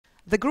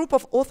The group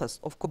of authors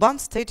of Kuban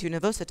State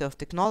University of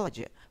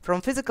Technology from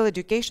Physical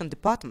Education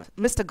Department,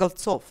 Mr.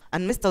 Goltsov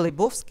and Mr.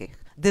 Lebovsky,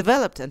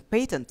 developed and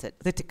patented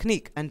the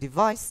technique and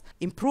device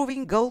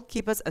improving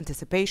goalkeepers'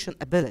 anticipation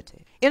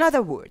ability. In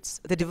other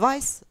words, the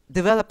device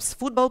develops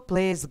football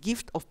players'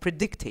 gift of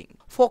predicting,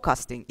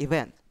 forecasting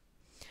events.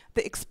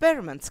 The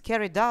experiments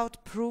carried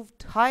out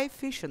proved high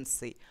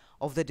efficiency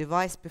of the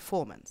device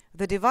performance.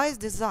 The device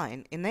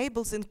design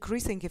enables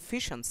increasing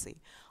efficiency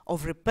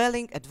of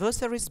repelling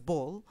adversaries'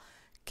 ball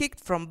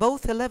kicked from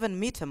both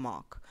 11-meter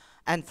mark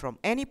and from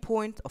any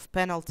point of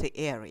penalty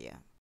area.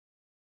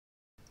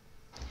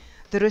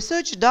 The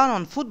research done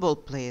on football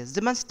players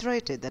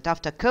demonstrated that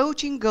after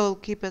coaching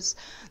goalkeepers,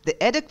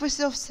 the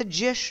adequacy of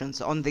suggestions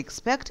on the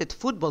expected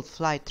football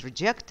flight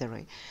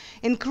trajectory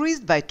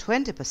increased by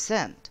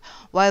 20%,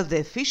 while the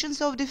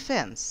efficiency of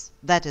defense,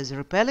 that is,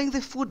 repelling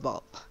the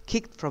football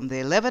kicked from the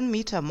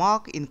 11-meter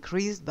mark,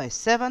 increased by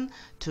 7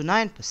 to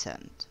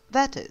 9%.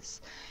 That is,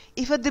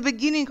 if at the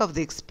beginning of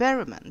the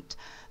experiment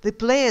the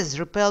players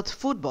repelled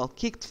football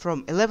kicked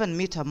from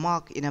 11-meter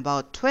mark in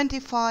about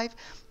 25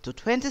 to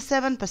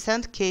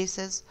 27%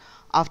 cases,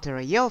 after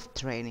a year of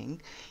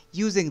training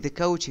using the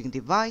coaching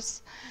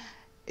device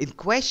in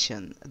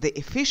question, the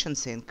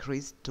efficiency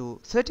increased to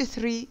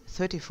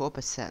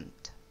 33–34%.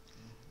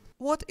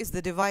 What is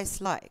the device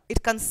like?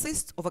 It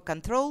consists of a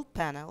control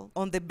panel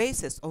on the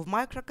basis of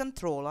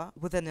microcontroller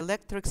with an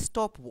electric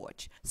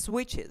stopwatch,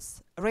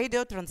 switches,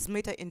 radio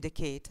transmitter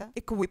indicator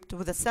equipped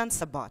with a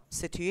sensor button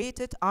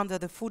situated under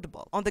the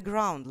football on the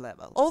ground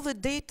level. All the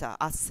data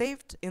are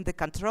saved in the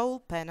control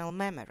panel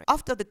memory.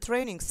 After the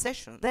training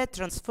session, they are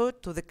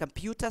transferred to the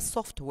computer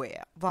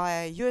software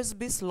via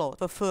USB slot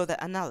for further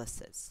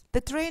analysis.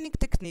 The training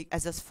technique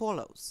is as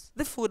follows.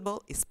 The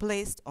football is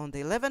placed on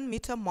the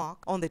 11-meter mark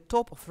on the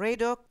top of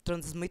radio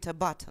transmitter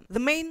button. The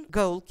main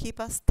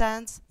goalkeeper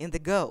stands in the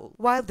goal,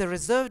 while the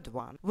reserved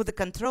one with the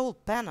control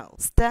panel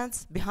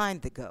stands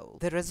behind the goal.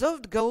 The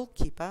reserved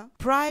goalkeeper,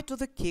 prior to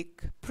the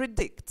kick,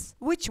 predicts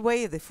which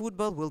way the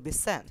football will be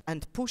sent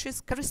and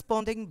pushes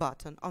corresponding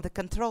button on the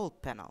control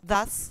panel,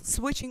 thus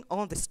switching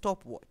on the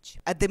stopwatch.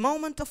 At the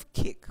moment of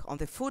kick on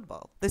the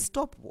football, the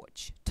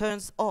stopwatch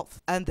turns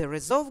off and the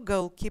reserve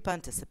goalkeeper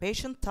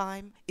anticipation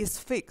time is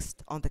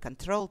fixed on the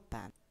control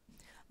panel.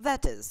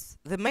 That is,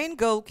 the main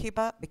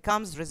goalkeeper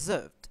becomes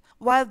reserved,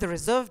 while the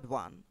reserved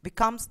one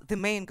becomes the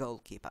main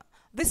goalkeeper.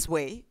 This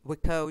way, we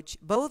coach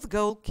both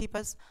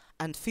goalkeepers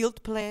and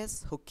field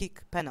players who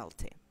kick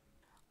penalty.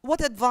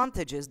 What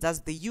advantages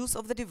does the use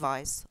of the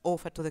device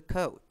offer to the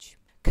coach?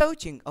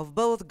 Coaching of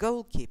both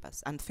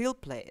goalkeepers and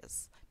field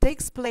players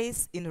takes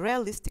place in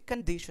realistic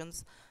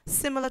conditions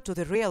similar to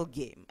the real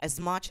game as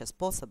much as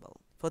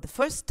possible. For the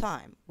first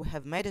time, we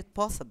have made it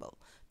possible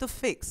to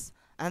fix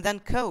and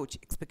then coach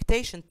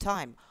expectation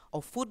time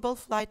of football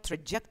flight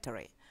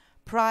trajectory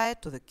prior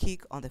to the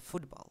kick on the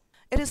football.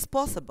 It is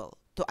possible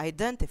to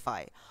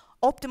identify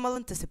optimal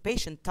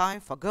anticipation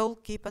time for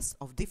goalkeepers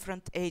of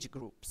different age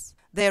groups.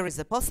 There is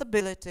a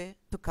possibility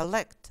to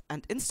collect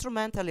and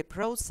instrumentally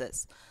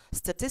process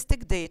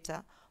statistic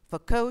data for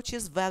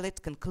coaches'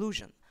 valid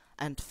conclusion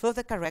and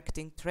further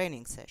correcting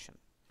training session.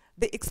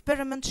 The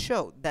experiment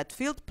showed that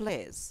field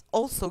players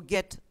also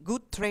get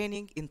good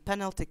training in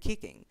penalty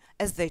kicking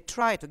as they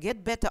try to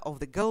get better of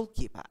the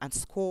goalkeeper and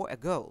score a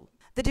goal.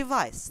 The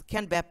device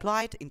can be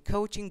applied in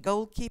coaching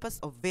goalkeepers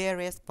of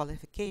various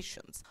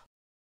qualifications.